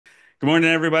Good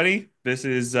morning, everybody. This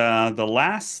is the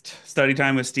last study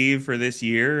time with Steve for this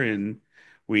year, and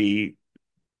we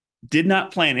did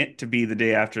not plan it to be the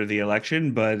day after the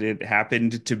election, but it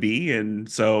happened to be, and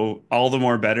so all the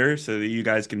more better, so that you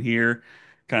guys can hear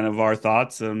kind of our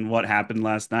thoughts on what happened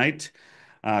last night.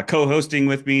 Co-hosting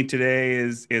with me today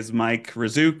is Mike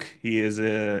Razzouk. He is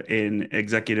an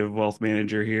executive wealth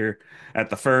manager here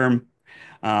at the firm.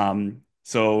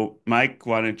 So, Mike,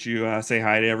 why don't you say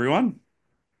hi to everyone?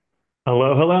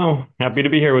 Hello, hello. Happy to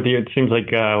be here with you. It seems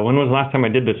like when was the last time I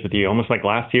did this with you? Almost like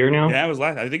last year now? Yeah, it was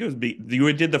last. I think it was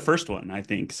you did the first one, I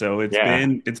think. So Yeah.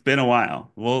 it's been a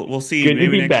while. We'll see. Good to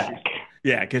Maybe be next year. back.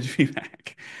 Yeah, good to be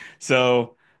back.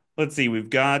 So let's see. We've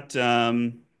got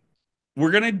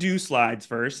we're gonna do slides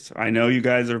first. I know you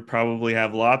guys are probably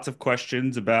have lots of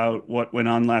questions about what went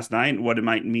on last night and what it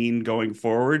might mean going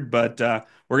forward, but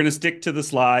we're gonna stick to the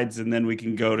slides and then we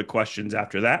can go to questions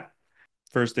after that.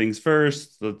 First things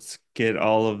first, let's get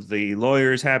all of the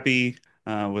lawyers happy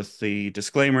with the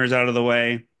disclaimers out of the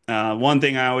way. One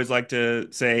thing I always like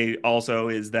to say also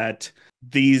is that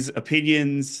these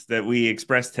opinions that we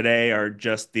express today are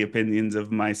just the opinions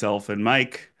of myself and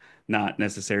Mike, not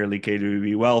necessarily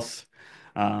KWB Wealth.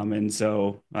 And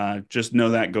so just know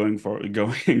that going forward,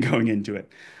 going into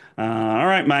it. All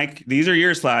right, Mike, these are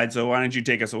your slides, so why don't you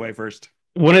take us away first?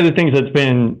 One of the things that's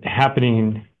been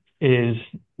happening is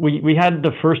we had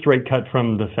the first rate cut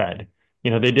from the Fed.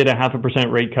 You know, they did a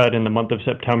 0.5% rate cut in the month of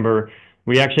September.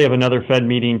 We actually have another Fed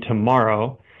meeting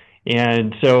tomorrow.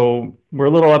 And so we're a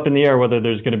little up in the air whether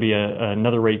there's going to be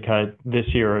another rate cut this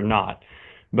year or not.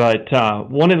 But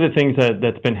one of the things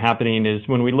that's been happening is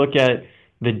when we look at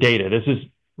the data, this is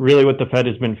really what the Fed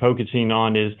has been focusing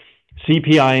on is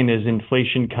CPI and is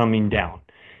inflation coming down.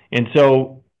 And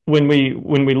so when we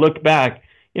look back,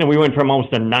 you know, we went from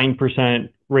almost a 9%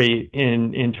 rate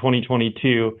in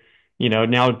 2022, you know,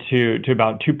 now to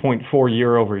about 2.4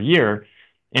 year over year.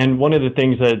 And one of the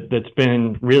things that's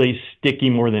been really sticky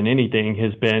more than anything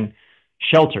has been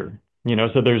shelter. You know,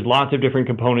 so there's lots of different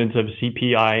components of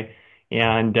CPI,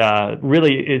 and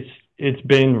really it's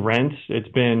been rents, it's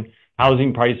been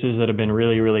housing prices that have been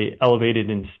really elevated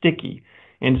and sticky.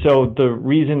 And so the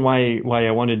reason why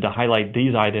I wanted to highlight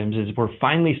these items is we're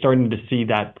finally starting to see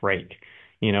that break.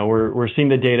 You know, we're seeing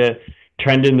the data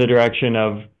trend in the direction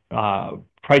of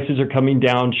prices are coming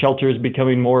down, shelter is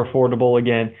becoming more affordable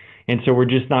again, and so we're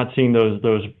just not seeing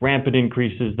those rampant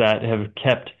increases that have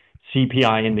kept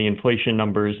CPI and the inflation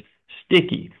numbers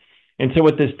sticky. And so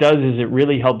what this does is it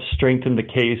really helps strengthen the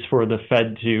case for the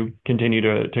Fed to continue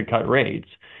to cut rates.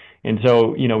 And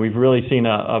so, you know, we've really seen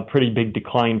a pretty big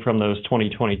decline from those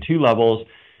 2022 levels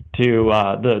to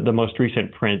the most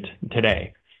recent print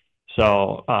today.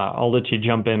 So I'll let you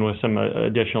jump in with some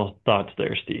additional thoughts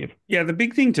there, Steve. Yeah, the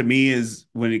big thing to me is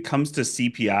when it comes to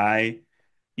CPI,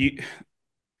 you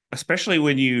especially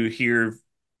when you hear,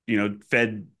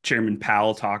 Fed Chairman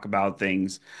Powell talk about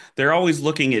things, they're always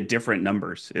looking at different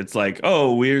numbers. It's like,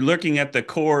 oh, we're looking at the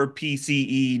core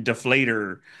PCE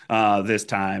deflator this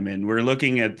time, and we're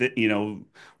looking at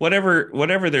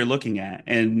whatever they're looking at.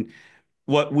 And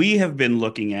what we have been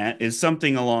looking at is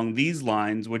something along these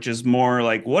lines, which is more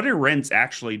like what are rents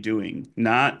actually doing,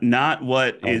 not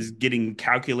what Right. is getting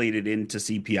calculated into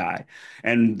CPI.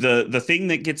 And the thing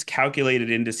that gets calculated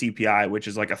into CPI, which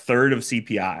is like a third of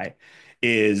CPI,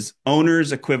 is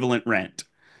owner's equivalent rent.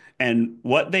 And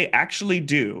what they actually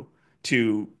do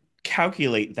to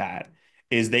calculate that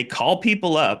is they call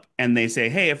people up and they say,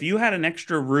 "Hey, if you had an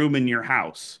extra room in your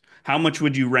house, how much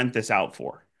would you rent this out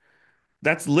for?"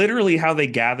 That's literally how they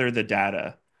gather the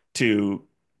data to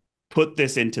put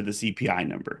this into the CPI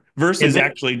number And versus then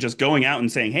actually just going out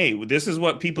and saying, "Hey, this is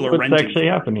what people are what's renting actually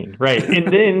for." happening, right?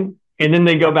 And then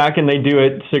they go back and they do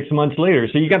it 6 months later.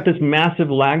 So you got this massive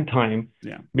lag time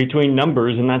Yeah. between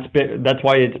numbers, and that's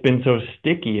why it's been so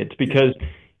sticky. It's Yeah. because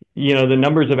you know the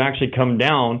numbers have actually come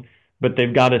down, but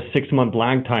they've got a 6 month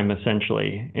lag time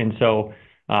essentially. And so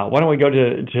why don't we go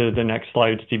to the next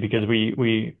slide, Steve? Because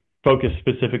we focus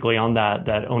specifically on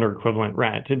that owner equivalent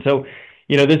rent. And so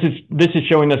you know this is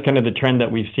showing us kind of the trend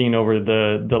that we've seen over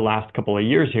the last couple of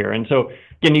years here. And so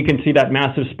again, you can see that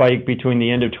massive spike between the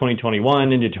end of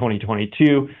 2021 into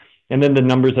 2022, and then the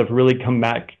numbers have really come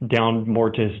back down more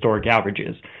to historic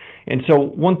averages. And so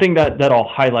one thing that I'll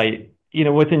highlight, you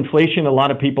know, with inflation, a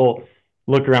lot of people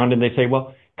look around and they say,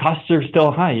 well, costs are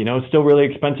still high. You know, it's still really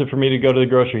expensive for me to go to the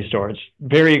grocery store. It's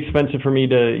very expensive for me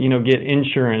to, you know, get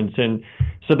insurance. And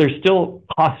so there's still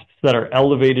costs that are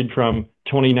elevated from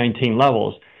 2019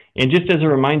 levels. And just as a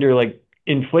reminder, like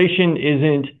inflation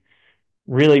isn't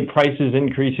really prices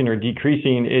increasing or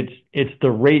decreasing. It's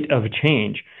the rate of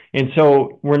change. And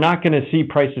so we're not going to see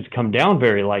prices come down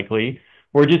very likely.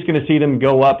 We're just going to see them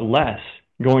go up less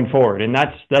going forward. And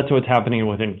that's what's happening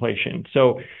with inflation.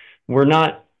 So we're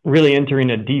not really entering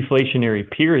a deflationary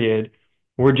period.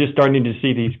 We're just starting to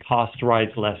see these costs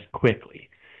rise less quickly.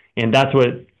 And that's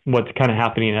what's kind of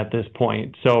happening at this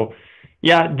point. So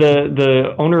yeah,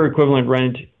 the owner equivalent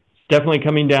rent is definitely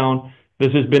coming down.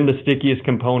 This has been the stickiest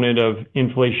component of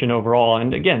inflation overall.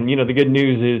 And again, the good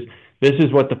news is this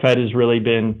is what the Fed has really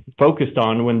been focused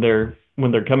on when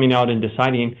they're coming out and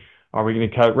deciding, are we going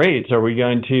to cut rates? Are we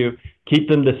going to keep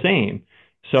them the same?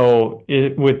 So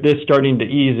with this starting to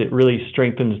ease, it really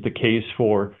strengthens the case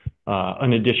for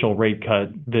an additional rate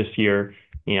cut this year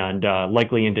and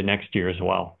likely into next year as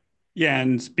well. Yeah,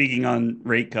 and speaking on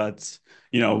rate cuts,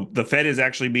 the Fed is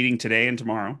actually meeting today and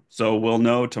tomorrow, so we'll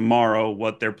know tomorrow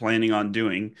what they're planning on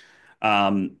doing.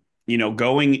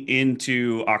 Going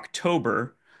into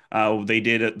October, they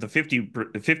did the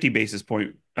 50 basis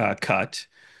point cut.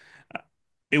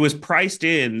 It was priced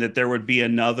in that there would be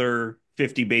another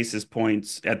 50 basis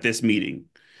points at this meeting.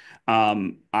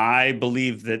 I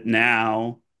believe that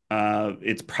now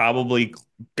it's probably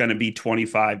going to be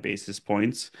 25 basis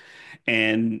points.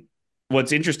 And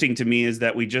what's interesting to me is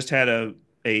that we just had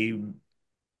a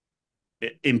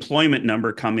employment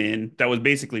number come in that was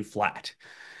basically flat.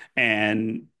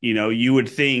 And you would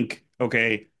think,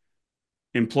 okay,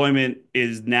 employment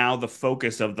is now the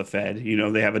focus of the Fed.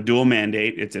 They have a dual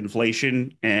mandate, it's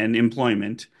inflation and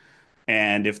employment.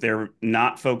 And if they're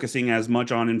not focusing as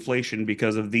much on inflation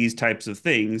because of these types of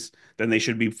things, then they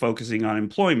should be focusing on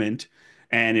employment.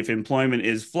 And if employment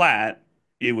is flat,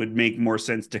 it would make more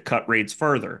sense to cut rates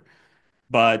further.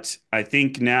 But I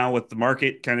think now with the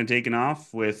market kind of taking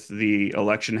off with the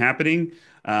election happening,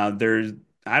 there's,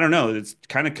 I don't know, it's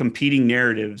kind of competing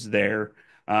narratives there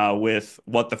with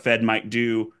what the Fed might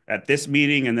do at this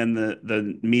meeting and then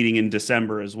the meeting in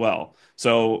December as well.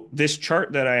 So this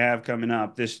chart that I have coming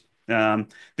up, this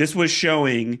was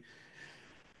showing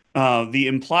the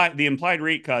implied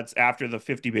rate cuts after the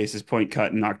 50 basis point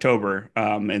cut in October.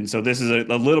 And so this is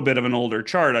a little bit of an older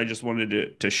chart. I just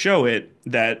wanted to show it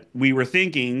that we were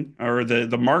thinking, or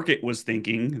the market was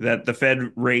thinking, that the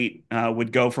Fed rate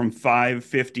would go from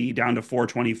 550 down to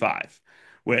 425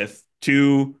 with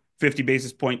two 50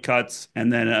 basis point cuts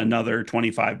and then another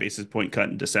 25 basis point cut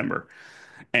in December.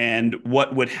 And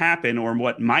what would happen or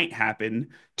what might happen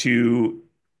to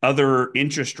other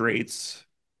interest rates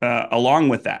along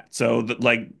with that. So,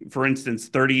 like for instance,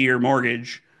 30-year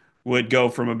mortgage would go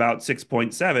from about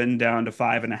 6.7 down to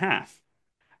 5.5.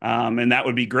 And that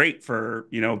would be great for,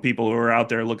 people who are out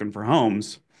there looking for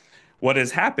homes. What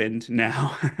has happened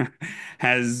now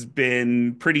has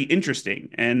been pretty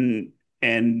interesting. And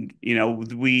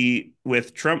we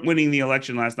with Trump winning the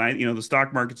election last night, the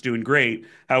stock market's doing great.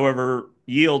 However,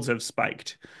 yields have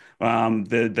spiked.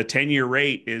 The 10-year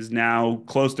rate is now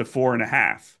close to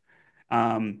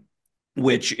 4.5,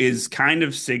 which is kind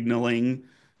of signaling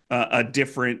a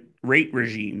different rate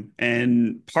regime.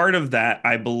 And part of that,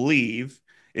 I believe,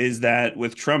 is that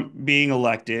with Trump being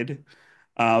elected,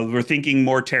 we're thinking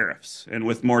more tariffs. And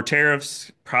with more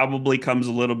tariffs, probably comes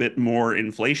a little bit more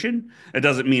inflation. It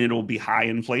doesn't mean it will be high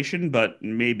inflation, but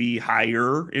maybe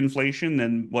higher inflation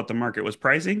than what the market was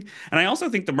pricing. And I also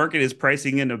think the market is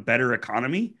pricing in a better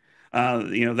economy.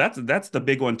 That's the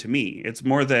big one to me. It's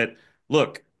more that,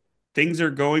 look, things are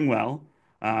going well.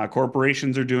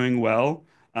 Corporations are doing well.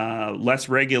 Less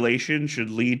regulation should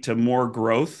lead to more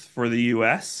growth for the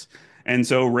U.S. And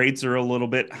so rates are a little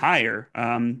bit higher.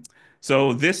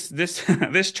 So this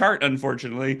this chart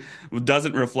unfortunately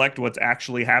doesn't reflect what's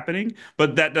actually happening,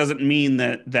 but that doesn't mean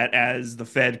that as the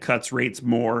Fed cuts rates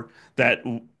more, that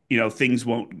things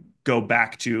won't go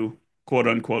back to quote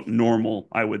unquote normal,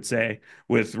 I would say,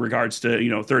 with regards to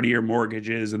 30-year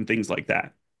mortgages and things like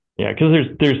that. Yeah, because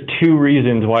there's two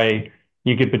reasons why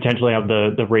you could potentially have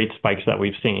the rate spikes that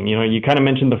we've seen. You kind of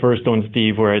mentioned the first one,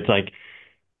 Steve, where it's like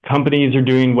companies are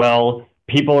doing well,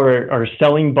 people are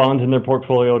selling bonds in their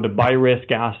portfolio to buy risk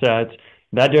assets.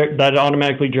 That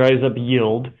automatically drives up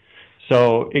yield.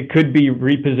 So it could be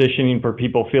repositioning for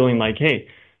people feeling like, hey,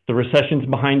 the recession's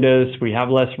behind us, we have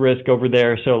less risk over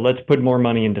there, so let's put more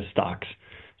money into stocks.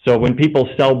 So when people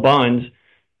sell bonds,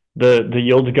 the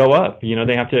yields go up.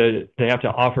 They have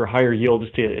to offer higher yields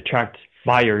to attract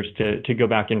buyers to go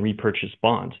back and repurchase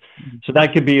bonds. So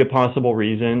that could be a possible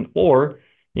reason, or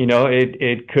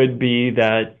it could be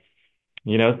that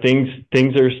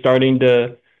things are starting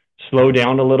to slow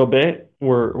down a little bit.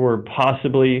 We're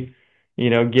possibly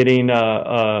getting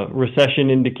a recession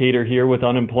indicator here with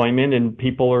unemployment, and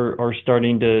people are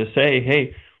starting to say,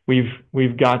 hey,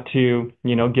 we've got to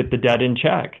get the debt in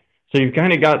check. So you've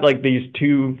kind of got like these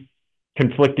two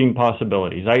conflicting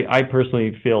possibilities. I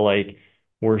personally feel like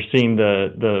we're seeing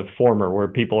the former, where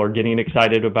people are getting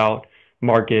excited about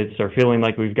markets or feeling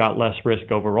like we've got less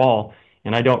risk overall.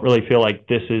 And I don't really feel like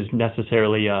this is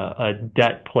necessarily a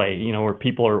debt play, where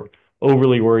people are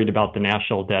overly worried about the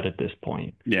national debt at this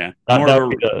point. Yeah. That would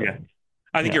be Yeah. the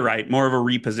I think yeah you're right. More of a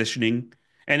repositioning.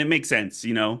 And it makes sense,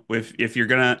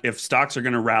 if stocks are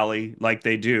gonna rally like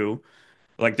they do,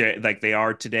 like they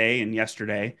are today and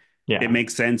yesterday, it yeah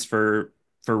makes sense for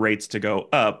rates to go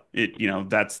up.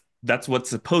 That's what's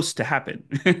supposed to happen.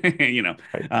 You know,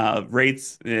 right.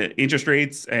 interest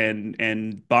rates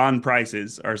and bond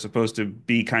prices are supposed to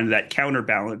be kind of that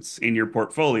counterbalance in your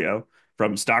portfolio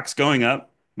from stocks going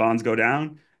up, bonds go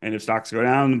down, and if stocks go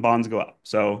down, bonds go up.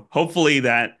 So hopefully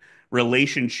that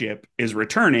relationship is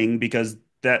returning because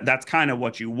that's kind of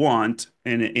what you want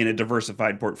in a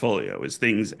diversified portfolio is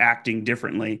things acting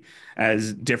differently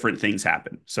as different things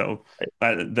happen. So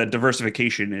the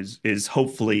diversification is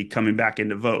hopefully coming back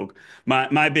into vogue.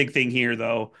 My big thing here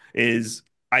though is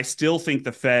I still think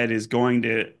the Fed is going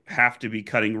to have to be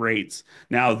cutting rates.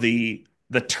 Now the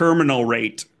terminal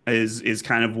rate is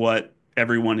kind of what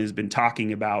everyone has been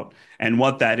talking about, and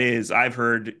what that is, I've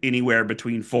heard anywhere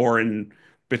between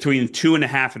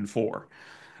 2.5 and 4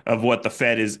 of what the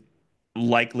Fed is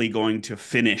likely going to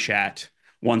finish at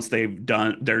once they've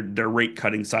done their rate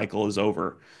cutting cycle is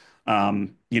over.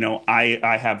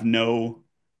 I have no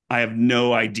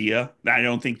idea. I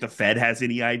don't think the Fed has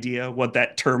any idea what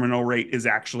that terminal rate is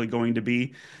actually going to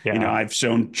be. Yeah. I've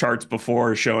shown charts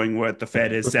before showing what the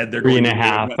Fed has said they're Three going and to a do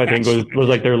and half, what I think was actually was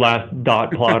like their last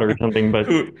dot plot or something, but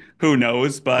who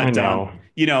knows? I But know.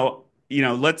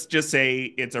 let's just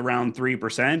say it's around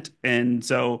 3%. And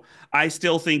so I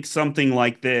still think something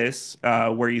like this,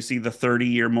 where you see the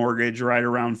 30-year mortgage right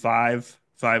around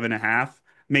 5.5,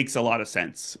 makes a lot of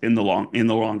sense in the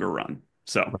longer run.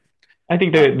 So I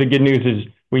think uh, the good news is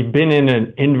we've been in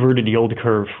an inverted yield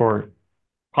curve for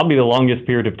probably the longest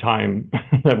period of time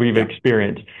that we've yeah,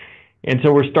 experienced. And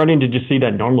so we're starting to just see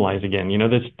that normalize again.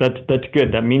 That's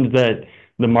good. That means that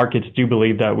the markets do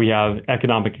believe that we have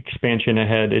economic expansion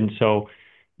ahead. And so,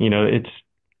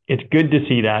 it's good to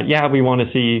see that. Yeah, we want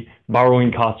to see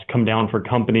borrowing costs come down for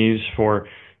companies, for,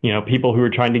 people who are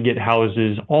trying to get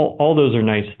houses. All those are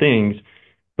nice things,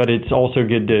 but it's also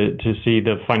good to see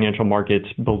the financial markets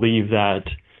believe that,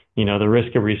 the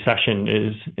risk of recession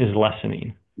is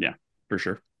lessening. yeah, for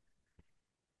sure.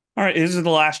 All right, this is the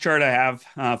last chart I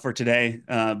have for today.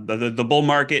 The bull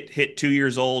market hit 2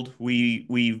 years old.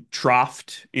 We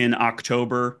troughed in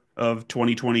October of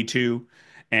 2022,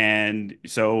 and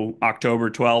so October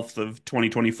 12th of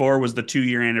 2024 was the 2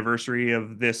 year anniversary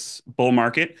of this bull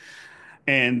market.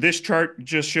 And this chart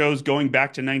just shows going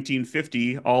back to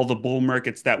 1950, all the bull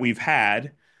markets that we've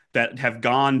had that have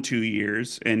gone 2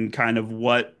 years, and kind of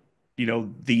what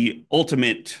the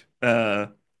ultimate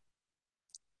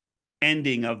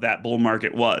ending of that bull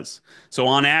market was. So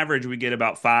on average, we get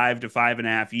about 5 to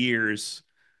 5.5 years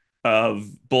of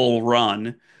bull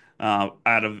run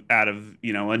out of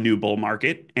a new bull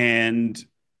market. And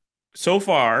so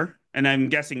far, and I'm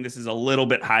guessing this is a little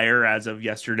bit higher as of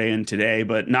yesterday and today,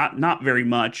 but not very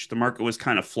much. The market was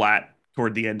kind of flat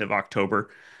toward the end of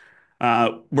October.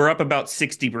 We're up about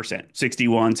 60%,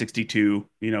 61, 62.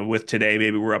 With today,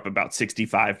 maybe we're up about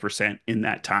 65% in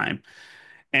that time.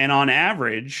 And on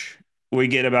average, we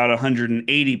get about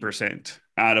 180%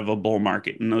 out of a bull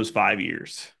market in those 5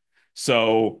 years.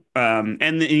 So, and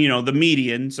the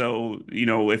median. So,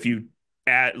 if you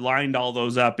lined all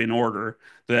those up in order,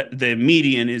 the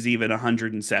median is even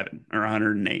 107 or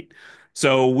 108.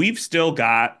 So we've still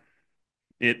got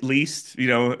at least,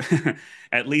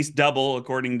 at least double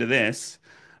according to this.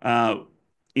 Uh,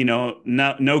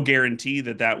 no guarantee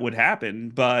that that would happen,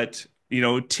 but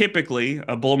typically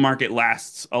a bull market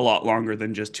lasts a lot longer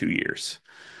than just 2 years.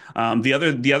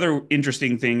 The other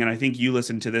interesting thing, and I think you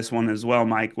listened to this one as well,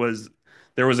 Mike, was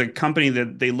there was a company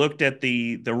that they looked at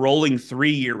the rolling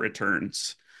 3 year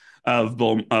returns of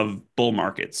bull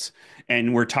markets,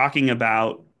 and we're talking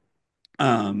about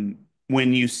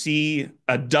when you see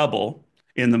a double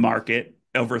in the market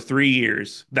over 3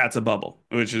 years, that's a bubble,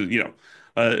 which is,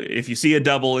 if you see a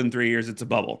double in 3 years, it's a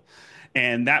bubble.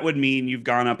 And that would mean you've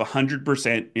gone up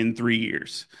 100% in 3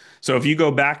 years. So if you go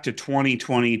back to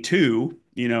 2022,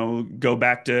 go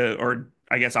back to, or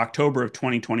I guess October of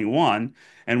 2021,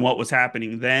 and what was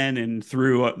happening then and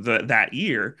through that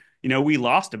year, we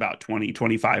lost about 20,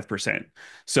 25%.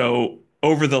 So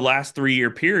over the last 3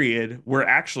 year period, we're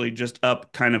actually just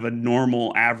up kind of a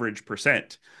normal average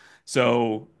percent.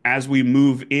 So as we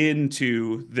move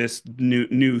into this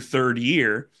new third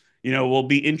year, we'll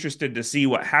be interested to see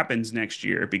what happens next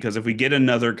year because if we get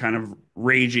another kind of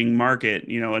raging market,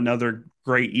 another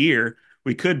great year,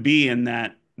 we could be in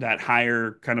that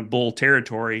higher kind of bull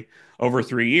territory over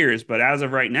 3 years. But as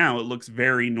of right now, it looks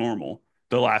very normal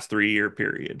the last 3 year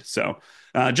period. So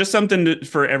just something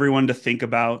for everyone to think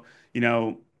about. You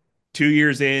know, 2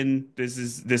 years in, this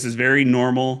is very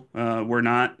normal. We're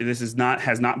not. This is not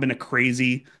has not been a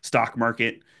crazy stock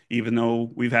market, even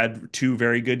though we've had two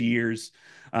very good years.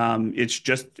 It's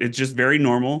just very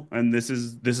normal, and this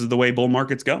is the way bull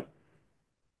markets go.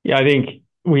 Yeah, I think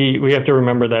we have to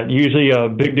remember that usually a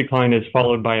big decline is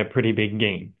followed by a pretty big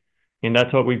gain. And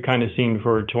that's what we've kind of seen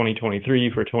for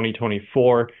 2023, for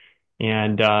 2024.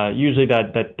 And usually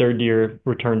that third year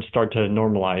returns start to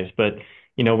normalize. But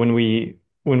when we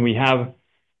have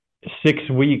 6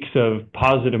 weeks of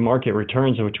positive market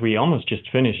returns, which we almost just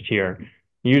finished here,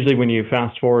 usually when you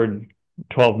fast forward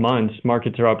 12 months,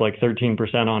 markets are up like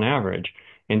 13% on average.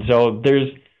 And so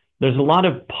there's a lot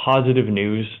of positive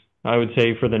news, I would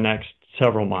say, for the next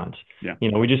several months. Yeah.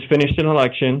 We just finished an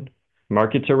election,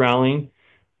 markets are rallying.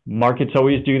 Markets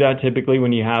always do that typically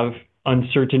when you have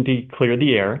uncertainty clear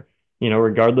the air,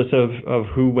 regardless of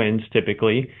who wins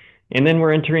typically. And then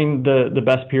we're entering the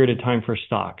best period of time for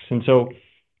stocks. And so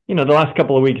the last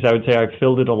couple of weeks, I would say I've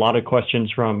fielded a lot of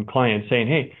questions from clients saying,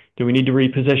 hey, do we need to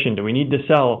reposition? Do we need to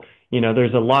sell?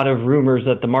 There's a lot of rumors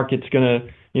that the market's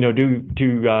going to,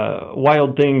 do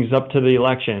wild things up to the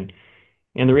election.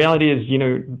 And the reality is,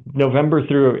 November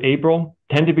through April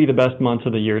tend to be the best months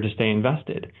of the year to stay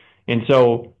invested. And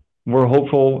so we're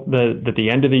hopeful that the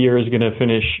end of the year is going to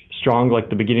finish strong like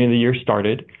the beginning of the year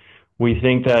started. We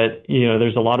think that,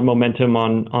 there's a lot of momentum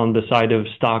on the side of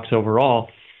stocks overall.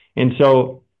 And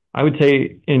so I would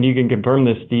say, and you can confirm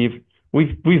this, Steve,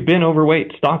 we've been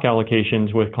overweight stock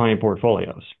allocations with client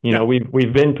portfolios. Yeah.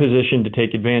 We've been positioned to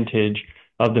take advantage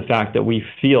of the fact that we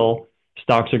feel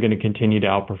stocks are going to continue to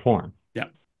outperform. Yeah,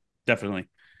 definitely.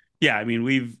 Yeah, I mean,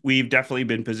 we've definitely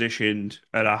been positioned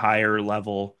at a higher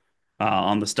level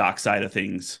on the stock side of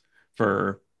things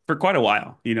for quite a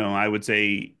while. I would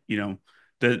say,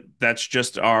 that's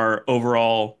just our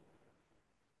overall.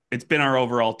 It's been our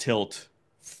overall tilt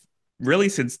really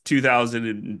since 2000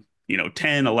 and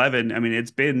 10, 11. I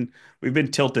mean, we've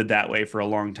been tilted that way for a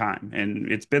long time,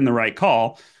 and it's been the right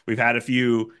call. We've had a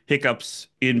few hiccups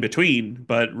in between,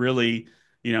 but really,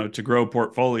 to grow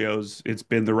portfolios, it's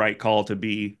been the right call to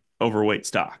be overweight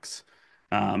stocks.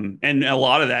 And a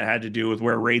lot of that had to do with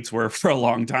where rates were for a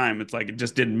long time. It's like it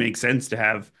just didn't make sense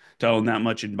to own that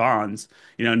much in bonds.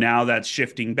 Now that's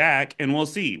shifting back, and we'll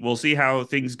see. We'll see how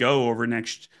things go over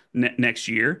next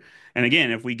year. And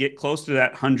again, if we get close to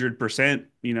that 100%,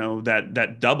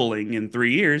 that doubling in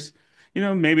 3 years,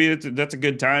 maybe that's a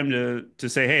good time to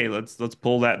say, hey, let's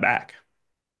pull that back.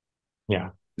 Yeah.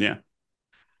 Yeah.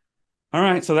 All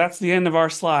right, so that's the end of our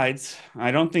slides.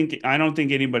 I don't think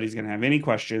anybody's going to have any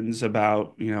questions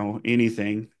about,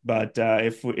 anything, but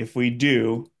if we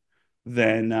do,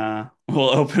 then we'll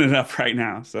open it up right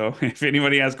now. So if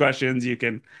anybody has questions, you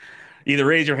can either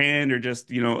raise your hand or just,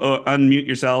 unmute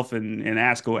yourself and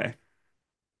ask away.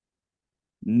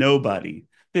 Nobody.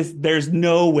 There's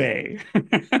no way.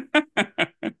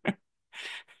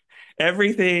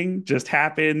 Everything just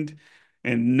happened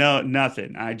and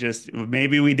nothing.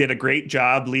 Maybe we did a great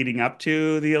job leading up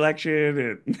to the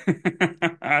election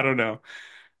and I don't know.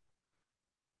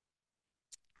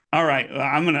 All right, well,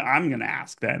 I'm gonna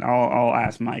ask then. I'll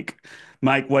ask Mike.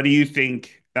 Mike, what do you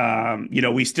think?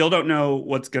 We still don't know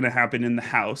what's gonna happen in the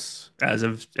House as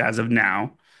of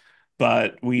now,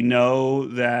 but we know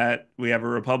that we have a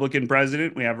Republican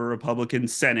president, we have a Republican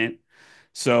Senate.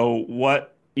 So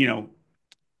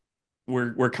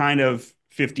we're kind of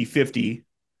 50-50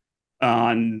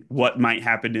 on what might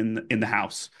happen in the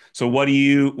House. So what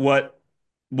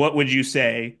would you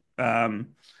say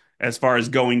as far as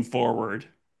going forward?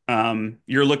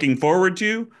 You're looking forward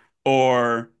to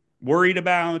or worried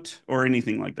about or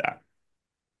anything like that?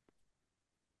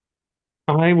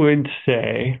 I would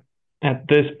say at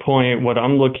this point, what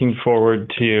I'm looking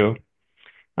forward to,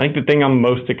 I think the thing I'm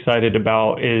most excited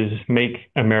about is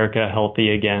make America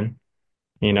healthy again.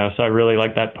 So I really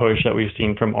like that push that we've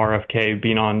seen from RFK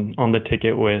being on the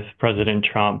ticket with President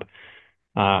Trump.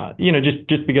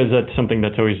 Just because that's something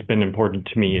that's always been important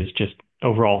to me is just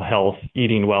overall health,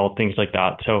 eating well, things like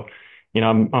that. So,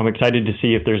 I'm excited to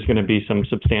see if there's going to be some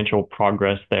substantial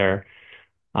progress there.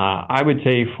 I would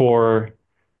say for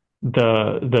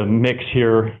the mix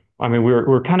here, I mean,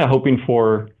 we're kind of hoping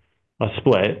for a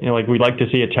split. Like we'd like to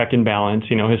see a check and balance.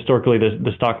 Historically,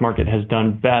 the stock market has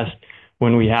done best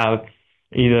when we have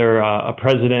either a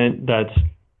president that's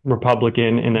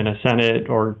Republican and then a Senate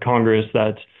or Congress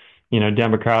that's,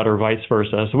 Democrat or vice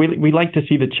versa. So we like to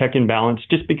see the check and balance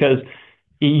just because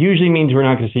it usually means we're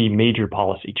not going to see major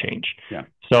policy change. Yeah.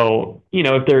 So,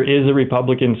 if there is a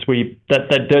Republican sweep, that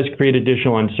does create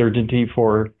additional uncertainty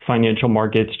for financial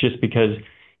markets just because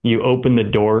you open the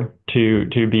door to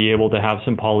be able to have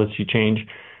some policy change.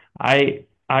 I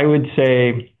would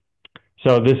say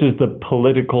so. This is the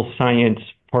political science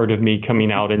part of me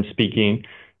coming out and speaking.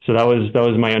 So that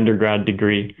was my undergrad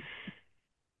degree.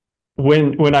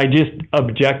 When I just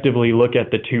objectively look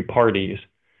at the two parties,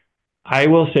 I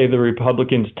will say the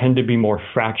Republicans tend to be more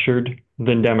fractured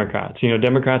than Democrats.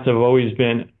 Democrats have always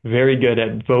been very good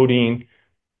at voting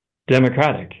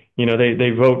Democratic.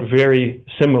 They vote very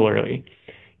similarly.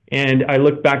 And I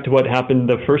look back to what happened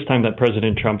the first time that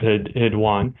President Trump had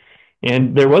won,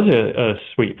 and there was a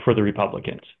sweep for the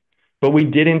Republicans, but we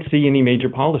didn't see any major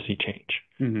policy change.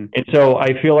 Hmm. And so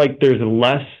I feel like there's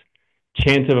less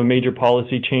chance of a major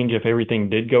policy change if everything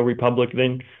did go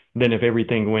Republican than if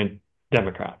everything went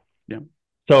Democrat. Yeah.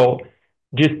 So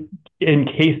just in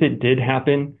case it did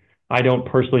happen, I don't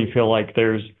personally feel like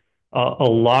there's a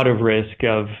lot of risk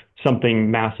of something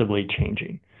massively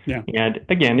changing. Yeah. And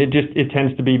again, it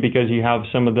tends to be because you have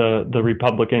some of the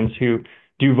Republicans who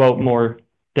do vote more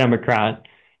Democrat,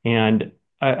 and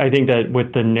I think that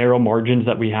with the narrow margins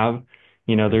that we have,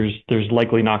 there's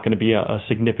likely not going to be a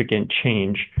significant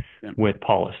change Yeah. with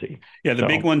policy. Yeah. The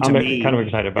big So one to I'm kind of me,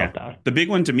 excited yeah, about that. the big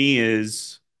one to me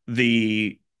is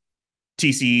the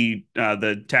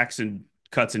the Tax and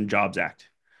Cuts and Jobs Act.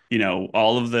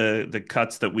 All of the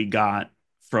cuts that we got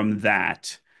from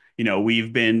that.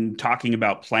 We've been talking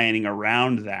about planning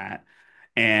around that,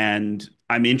 and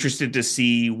I'm interested to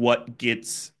see what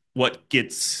gets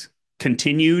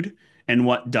continued and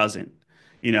what doesn't.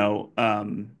 You know,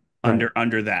 um, Right,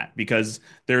 under that because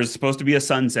there's supposed to be a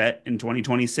sunset in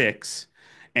 2026,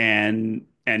 and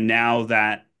now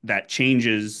that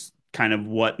changes kind of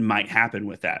what might happen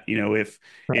with that. right,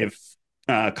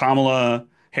 If Kamala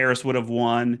Harris would have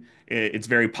won, it's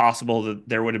very possible that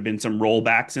there would have been some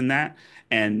rollbacks in that.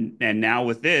 And now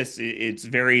with this, it's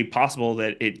very possible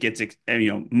that it gets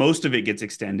most of it gets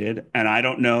extended, and I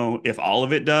don't know if all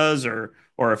of it does or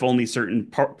if only certain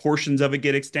portions of it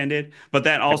get extended. But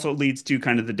that also leads to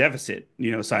kind of the deficit,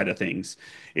 side of things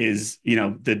is,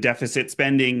 the deficit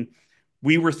spending.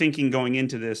 We were thinking going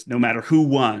into this, no matter who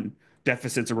won,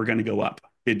 deficits were going to go up.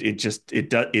 It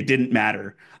didn't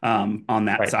matter on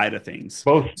that right. side of things.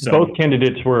 Both So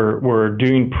candidates were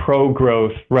doing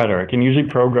pro-growth rhetoric, and usually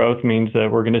pro-growth means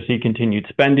that we're going to see continued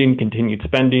spending. Continued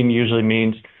spending usually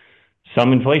means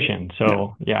some inflation. yeah,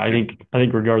 So yeah, I yeah,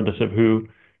 think regardless of who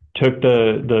took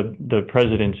the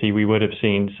presidency, we would have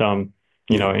seen some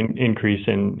yeah, increase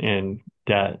in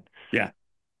debt. yeah.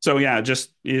 So yeah,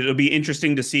 just it'll be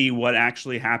interesting to see what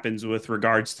actually happens with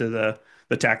regards to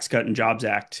the Tax Cut and Jobs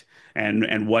Act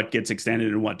and what gets extended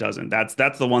and what doesn't. That's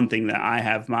the one thing that I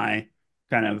have my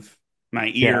kind of my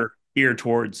Yeah, ear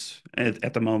towards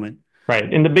at the moment.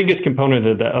 right. And the biggest component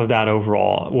of that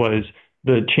overall was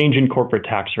the change in corporate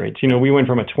tax rates. Yeah, We went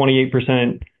from a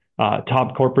 28%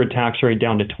 top corporate tax rate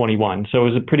down to 21. So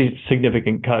it was a pretty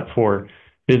significant cut for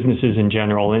businesses in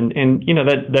general. And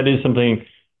that is something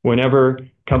whenever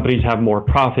companies have more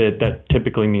profit, that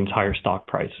typically means higher stock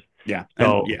price. yeah, and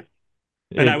So yeah.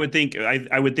 And it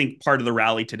I would think part of the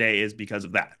rally today is because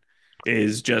of that.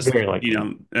 Is just, very likely.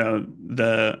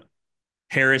 the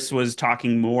Harris was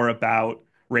talking more about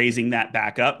raising that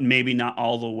back up, maybe not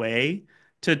all the way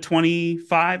to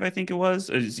 25, I think it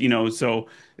was, so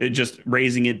it just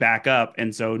raising it back up.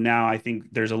 And so now I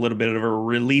think there's a little bit of a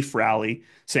relief rally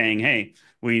saying, hey,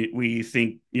 we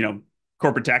think,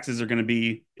 corporate taxes are going to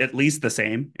be at least the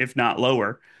same, if not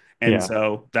lower. And Yeah,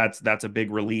 so that's a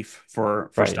big relief for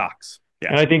right. stocks. Yeah.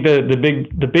 And I think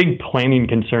the big planning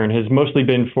concern has mostly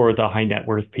been for the high net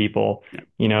worth people.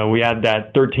 Yeah. We had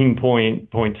that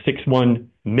 $13.61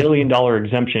 million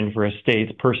exemption for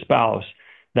estates per spouse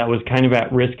that was kind of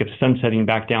at risk of sunsetting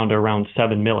back down to around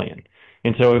 7 million.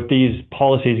 And so if these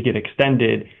policies get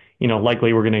extended,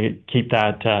 likely we're going to keep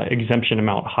that exemption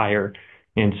amount higher.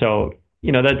 And so,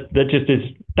 that just is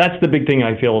that's the big thing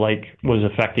I feel like was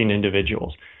affecting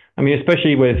individuals. I mean,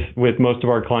 especially with most of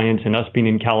our clients and us being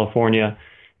in California,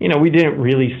 we didn't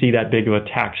really see that big of a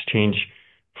tax change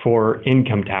for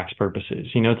income tax purposes.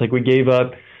 It's like we gave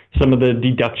up some of the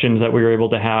deductions that we were able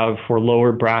to have for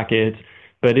lower brackets,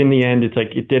 but in the end, it's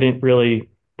like it didn't really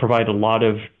provide a lot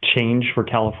of change for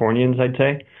Californians, I'd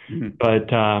say. Mhm.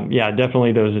 But yeah,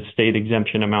 definitely those estate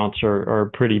exemption amounts are a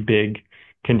pretty big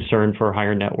concern for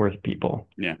higher net worth people.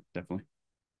 Yeah, definitely.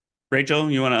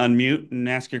 Rachel, you want to unmute and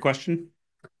ask your question?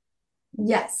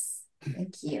 Yes.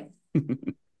 Thank you.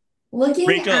 Looking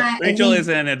Rachel, at, I Rachel is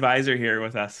think, an advisor here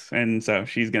with us, and so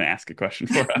she's going to ask a question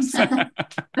for us.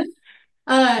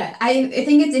 I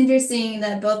think it's interesting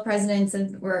that both presidents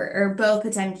or both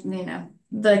potential,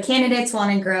 the candidates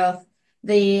wanted growth.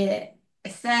 The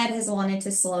Fed has wanted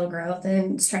to slow growth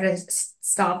and try to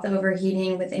stop the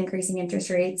overheating with increasing interest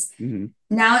rates. Mhm.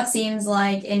 Now it seems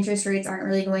like interest rates aren't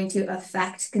really going to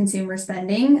affect consumer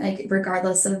spending. Like,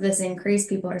 regardless of this increase,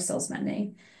 people are still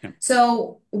spending. Yeah.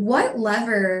 So, what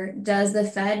lever does the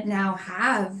Fed now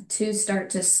have to start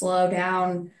to slow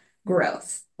down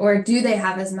growth? Or do they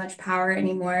have as much power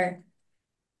anymore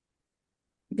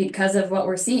because of what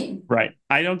we're seeing? Right.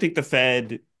 I think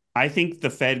the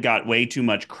Fed got way too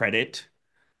much credit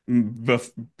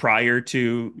prior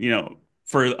to,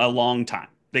 for a long time.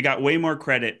 They got way more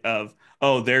credit of,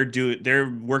 oh, they're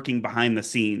working behind the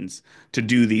scenes to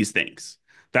do these things.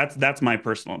 That's my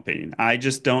personal opinion. I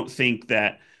just don't think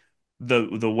that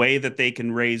the way that they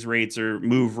can raise rates or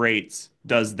move rates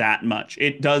does that much.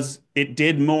 It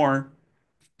did more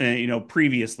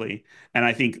previously. And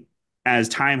I think as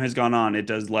time has gone on, it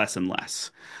does less and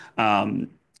less. Um,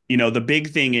 the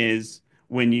big thing is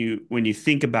when you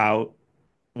think about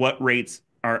what rates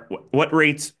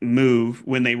move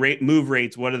when they move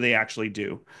rates, what do they actually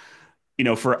do?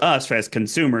 For us as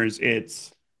consumers,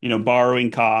 it's,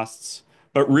 borrowing costs.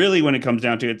 But really, when it comes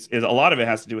down to it, a lot of it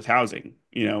has to do with housing.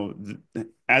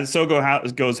 As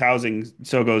goes housing,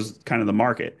 so goes kind of the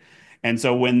market. And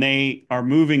so when they are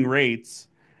moving rates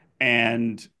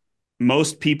and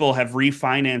most people have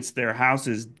refinanced their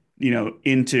houses,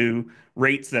 into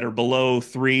rates that are below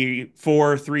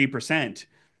 3%,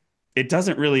 it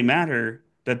doesn't really matter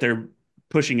that they're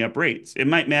pushing up rates. It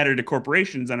might matter to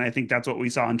corporations, and I think that's what we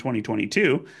saw in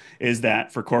 2022 is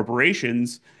that for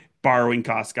corporations, borrowing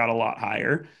costs got a lot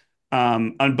higher.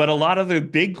 But a lot of the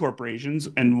big corporations,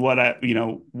 and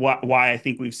why I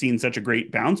think we've seen such a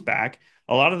great bounce back,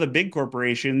 a lot of the big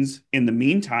corporations in the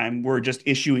meantime were just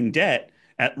issuing debt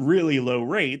at really low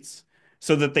rates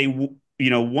so that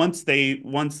once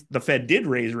the Fed did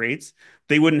raise rates,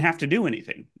 they wouldn't have to do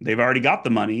anything. They've already got the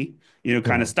money,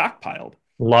 kind of Yeah. stockpiled.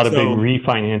 A lot of big So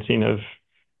refinancing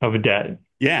of debt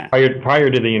yeah, prior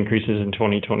to the increases in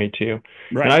 2022.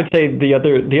 And right. I'd say the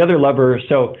other lever,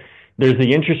 so there's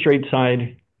the interest rate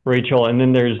side, Rachel, and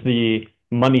then there's the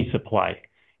money supply.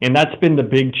 And that's been the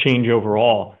big change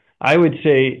overall. I would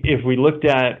say if we looked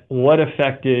at what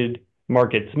affected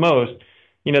markets most,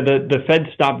 the Fed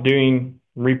stopped doing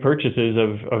repurchases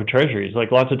of treasuries.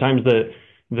 Like lots of times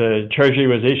the treasury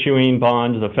was issuing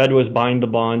bonds, the Fed was buying the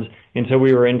bonds, and so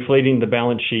we were inflating the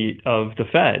balance sheet of the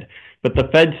Fed. But the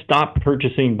Fed stopped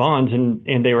purchasing bonds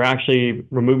and they were actually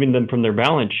removing them from their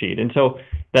balance sheet. And so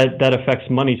that affects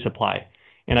money supply.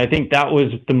 And I think that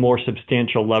was the more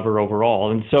substantial lever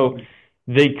overall. And so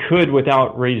they could,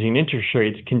 without raising interest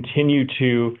rates, continue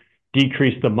to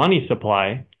decrease the money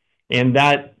supply. And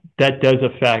that does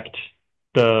affect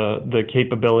the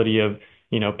capability of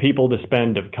people to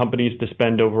spend, of companies to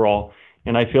spend overall.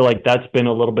 And I feel like that's been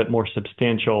a little bit more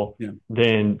substantial Yeah,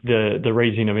 than the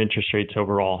raising of interest rates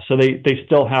overall. So they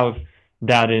still have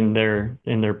that in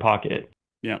their pocket.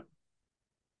 yeah.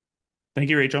 Thank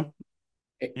you, Rachel.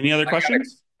 Hey, Any other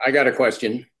questions? I got a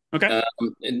question. Okay. A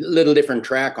little different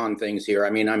track on things here. I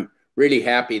mean, I'm really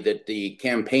happy that the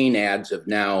campaign ads have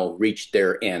now reached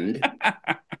their end.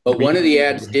 But Me one of the too.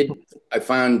 ads I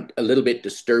found a little bit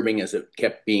disturbing as it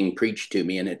kept being preached to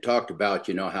me. And it talked about,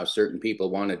 how certain people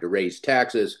wanted to raise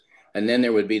taxes. And then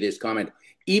there would be this comment,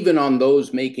 even on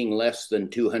those making less than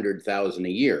 200,000 a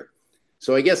year.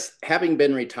 So I guess having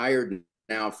been retired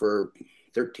now for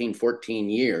 13, 14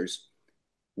 years,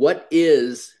 what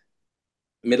is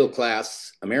middle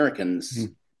class Americans?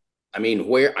 Mhm. I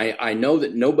mean, I know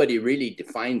that nobody really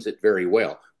defines it very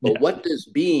well, but Yeah, what does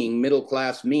being middle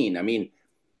class mean? I mean,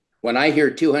 when I hear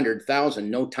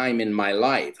 200,000, no time in my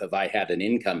life have I had an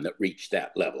income that reached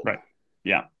that level. right.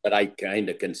 Yeah, But I kind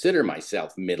of consider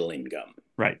myself middle income.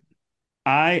 right.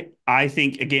 I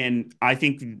think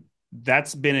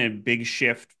that's been a big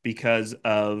shift because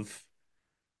of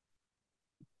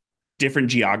different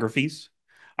geographies.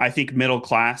 I think middle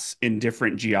class in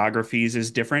different geographies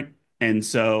is different. And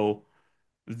so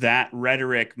that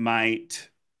rhetoric might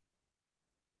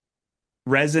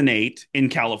resonate in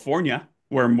California,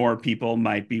 where more people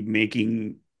might be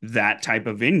making that type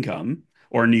of income,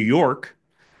 or New York,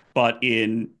 but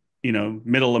in,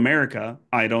 middle America,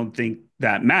 I don't think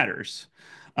that matters.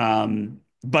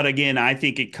 But again, I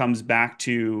think it comes back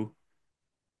to,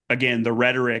 again, the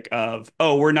rhetoric of,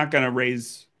 oh, we're not going to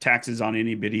raise taxes on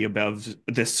anybody above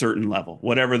this certain level,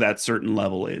 whatever that certain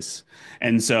level is.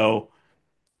 And so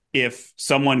if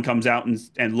someone comes out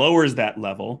and lowers that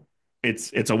level,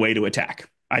 it's a way to attack.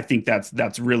 I think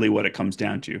that's really what it comes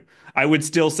down to. I would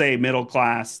still say middle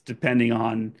class, depending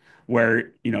on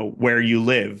where you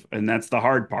live, and that's the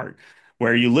hard part.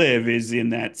 Where you live is in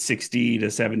that 60 to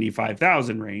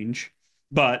 75,000 range,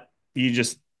 but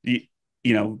living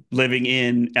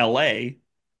in LA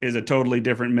is a totally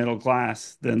different middle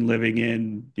class than living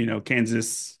in,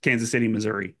 Kansas City,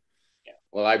 Missouri.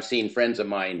 Well, I've seen friends of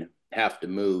mine have to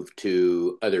move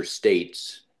to other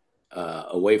states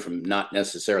away from not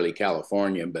necessarily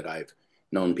California, but I've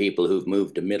known people who've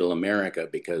moved to middle America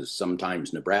because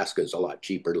sometimes Nebraska is a lot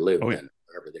cheaper to live Oh yeah, than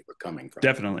wherever they were coming from.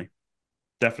 definitely.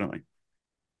 Definitely.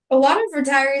 A lot of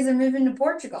retirees are moving to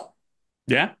Portugal.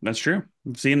 Yeah, that's true.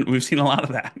 We've seen a lot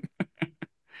of that.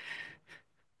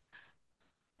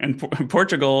 And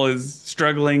Portugal is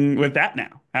struggling with that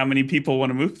now. How many people want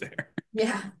to move there?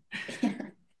 Yeah.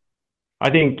 I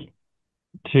think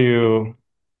to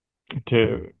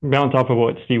bounce off of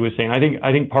what Steve was saying, I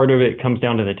think part of it comes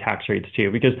down to the tax rates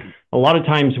too, because a lot of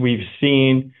times we've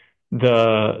seen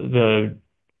the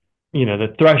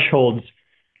the thresholds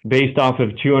based off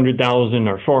of 200,000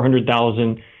 or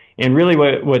 400,000, and really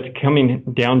what's coming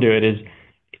down to it is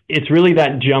it's really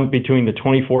that jump between the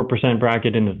 24%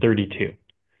 bracket and the 32.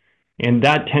 And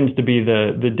that tends to be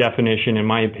the definition, in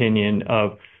my opinion,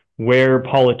 of where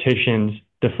politicians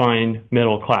define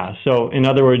middle class. So, in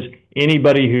other words,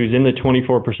 anybody who's in the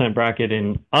 24% bracket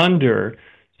and under,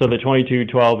 so the 22,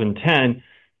 12, and 10,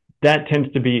 that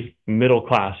tends to be middle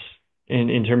class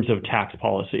in terms of tax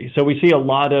policy. So we see a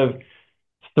lot of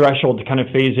thresholds kind of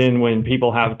phase in when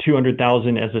people have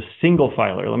 200,000 as a single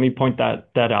filer. Let me point that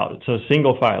out. So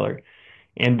single filer,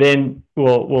 and then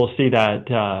we'll see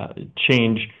that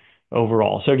change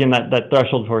overall. So again, that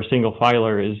threshold for a single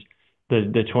filer is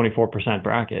the 24%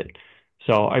 bracket.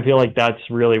 So I feel like that's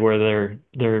really where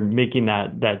they're making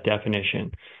that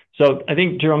definition. So I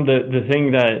think, Jerome, the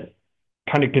thing that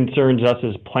kind of concerns us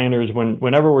as planners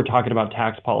whenever we're talking about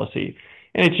tax policy,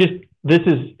 and it's just this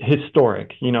is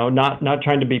historic, not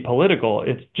trying to be political.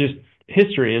 It's just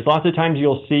history. Is lots of times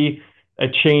you'll see a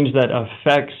change that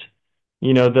affects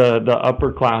the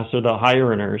upper class or the higher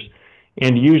earners,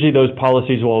 and usually those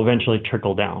policies will eventually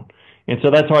trickle down. And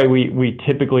so that's why we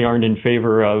typically aren't in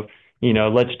favor of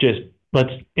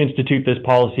let's institute this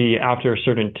policy after a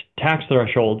certain tax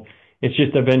threshold. It's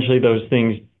just eventually those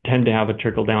things tend to have a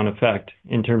trickle down effect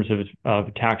in terms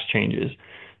of tax changes.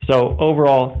 So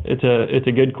overall, it's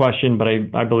a good question, but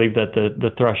I believe that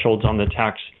the thresholds on the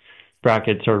tax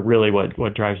brackets are really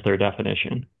what drives their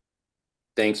definition.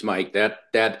 Thanks, Mike. That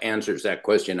answers that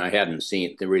question. I hadn't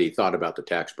really thought about the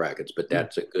tax brackets, but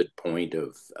that's a good point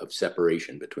of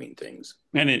separation between things.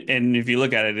 And if you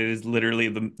look at it, it is literally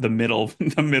the middle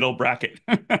the middle bracket.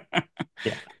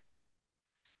 Yeah.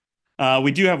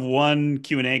 We do have one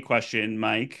Q&A question,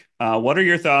 Mike. What are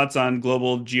your thoughts on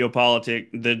global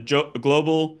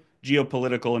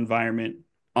geopolitical environment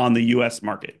on the U.S.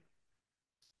 market?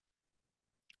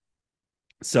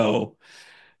 So,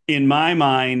 in my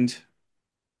mind,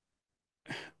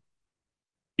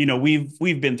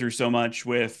 we've been through so much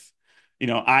with,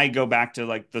 I go back to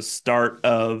like the start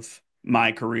of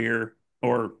my career,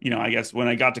 or I guess when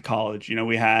I got to college,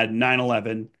 we had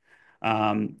 9/11.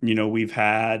 We've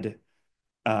had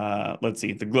let's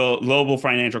see, the global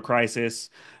financial crisis,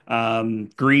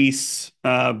 Greece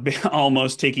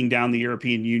almost taking down the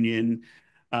European Union,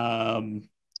 um,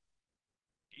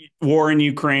 war in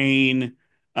Ukraine,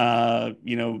 I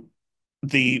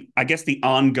guess the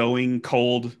ongoing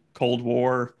Cold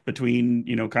War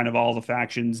between, kind of all the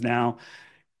factions now.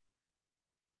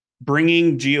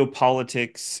 Bringing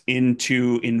geopolitics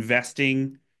into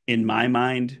investing, in my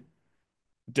mind,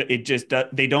 it just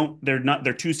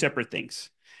they're two separate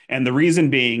things. And the reason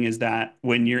being is that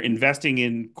when you're investing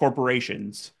in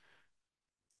corporations,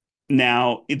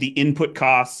 now the input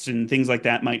costs and things like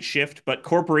that might shift, but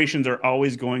corporations are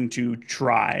always going to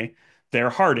try their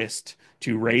hardest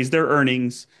to raise their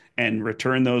earnings and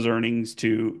return those earnings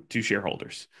to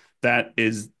shareholders. That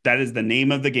is the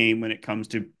name of the game when it comes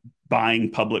to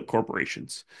buying public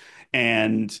corporations.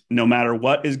 And no matter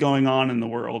what is going on in the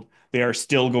world, they are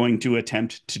still going to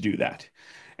attempt to do that.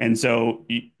 And so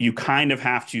you kind of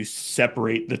have to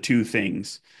separate the two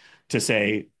things to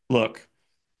say, look,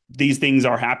 these things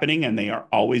are happening and they are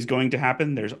always going to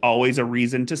happen. There's always a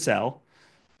reason to sell,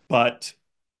 but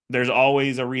there's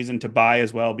always a reason to buy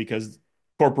as well, because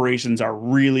corporations are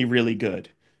really, really good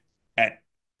at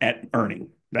earning.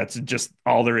 That's just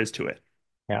all there is to it.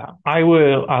 Yeah,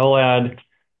 I'll add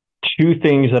two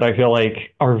things that I feel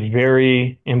like are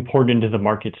very important to the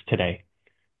markets today.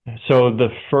 So the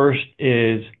first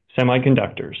is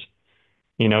semiconductors.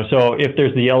 So if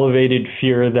there's the elevated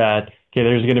fear that okay,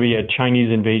 there's going to be a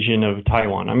Chinese invasion of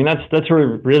Taiwan, I mean that's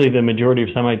where really the majority of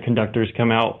semiconductors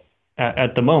come out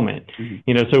at the moment.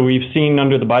 Mhm. So we've seen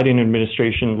under the Biden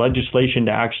administration legislation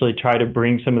to actually try to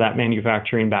bring some of that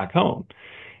manufacturing back home,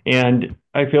 and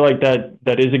I feel like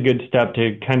that is a good step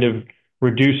to kind of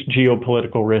reduce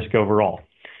geopolitical risk overall.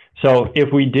 So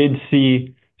if we did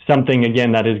see something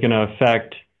again that is going to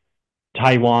affect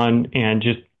Taiwan and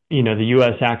just the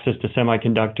U.S. access to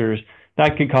semiconductors,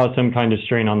 that could cause some kind of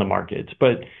strain on the markets.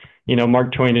 But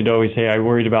Mark Twain would always say, "I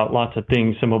worried about lots of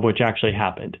things, some of which actually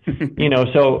happened."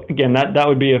 So again, that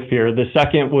would be a fear. The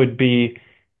second would be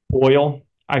oil.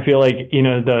 I feel like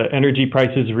the energy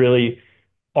prices really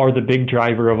are the big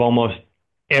driver of almost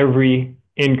every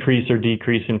increase or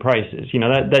decrease in prices.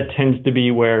 That tends to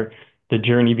be where the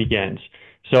journey begins.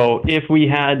 So if we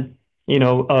had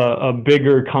a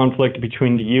bigger conflict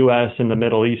between the U.S. and the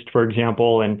Middle East, for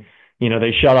example, and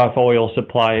they shut off oil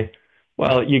supply,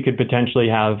 well, you could potentially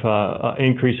have an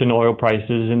increase in oil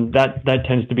prices, and that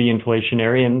tends to be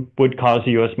inflationary and would cause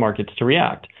the U.S. markets to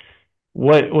react.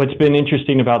 What's been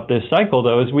interesting about this cycle,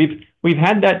 though, is we've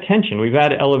had that tension. We've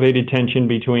had elevated tension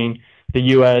between the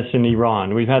U.S. and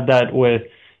Iran. We've had that with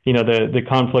the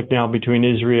conflict now between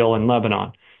Israel and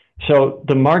Lebanon. So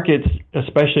the markets,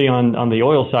 especially on the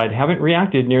oil side, haven't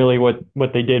reacted nearly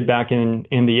what they did back in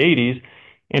the 80s,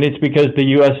 and it's because the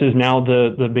U.S. is now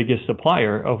the biggest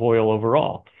supplier of oil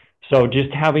overall. So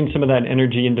just having some of that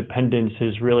energy independence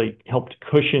has really helped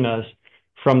cushion us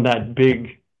from that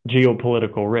big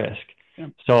geopolitical risk. Yeah.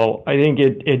 So I think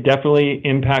it definitely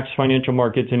impacts financial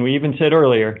markets. And we even said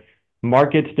earlier,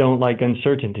 markets don't like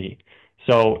uncertainty.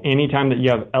 So anytime that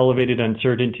you have elevated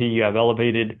uncertainty, you have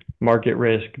elevated market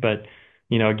risk. But,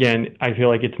 again, I feel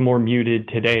like it's more muted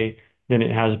today than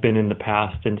it has been in the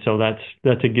past. And so that's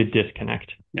a good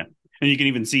disconnect. Yeah. And you can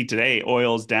even see today,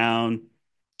 oil's down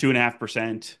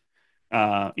 2.5%,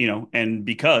 and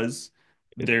because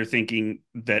they're thinking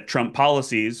that Trump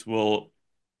policies will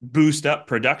boost up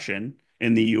production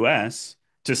in the US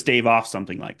to stave off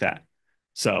something like that.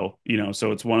 So,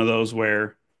 so it's one of those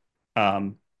where,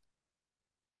 um,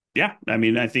 yeah, I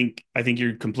mean, I think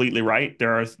you're completely right.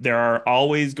 There are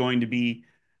always going to be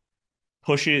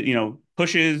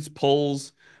pushes,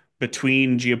 pulls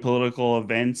between geopolitical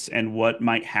events and what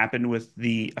might happen with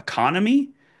the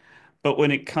economy. But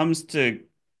when it comes to,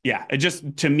 yeah, it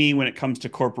just to me, when it comes to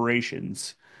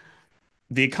corporations,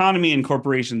 the economy and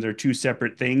corporations are two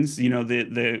separate things.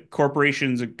 The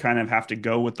corporations kind of have to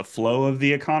go with the flow of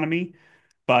the economy,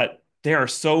 but they are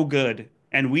so good.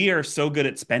 And we are so good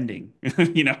at spending.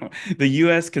 The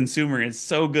US consumer is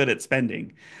so good at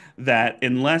spending that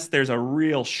unless there's a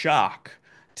real shock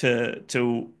to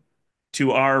to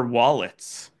to our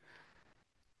wallets,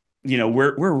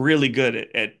 we're really good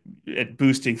at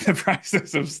boosting the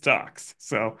prices of stocks.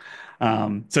 So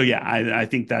yeah, I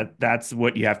think that's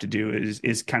what you have to do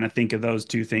is kind of think of those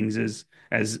two things as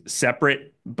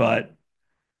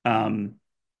um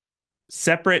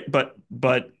separate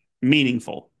but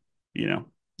meaningful, you know.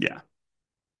 Yeah.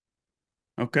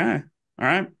 Okay. All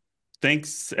right.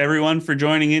 Thanks everyone for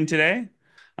joining in today.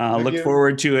 Thank Look you.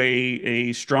 forward to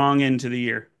a strong end to the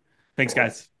year. Thanks,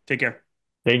 guys. Take care.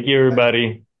 Thank you,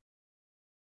 everybody.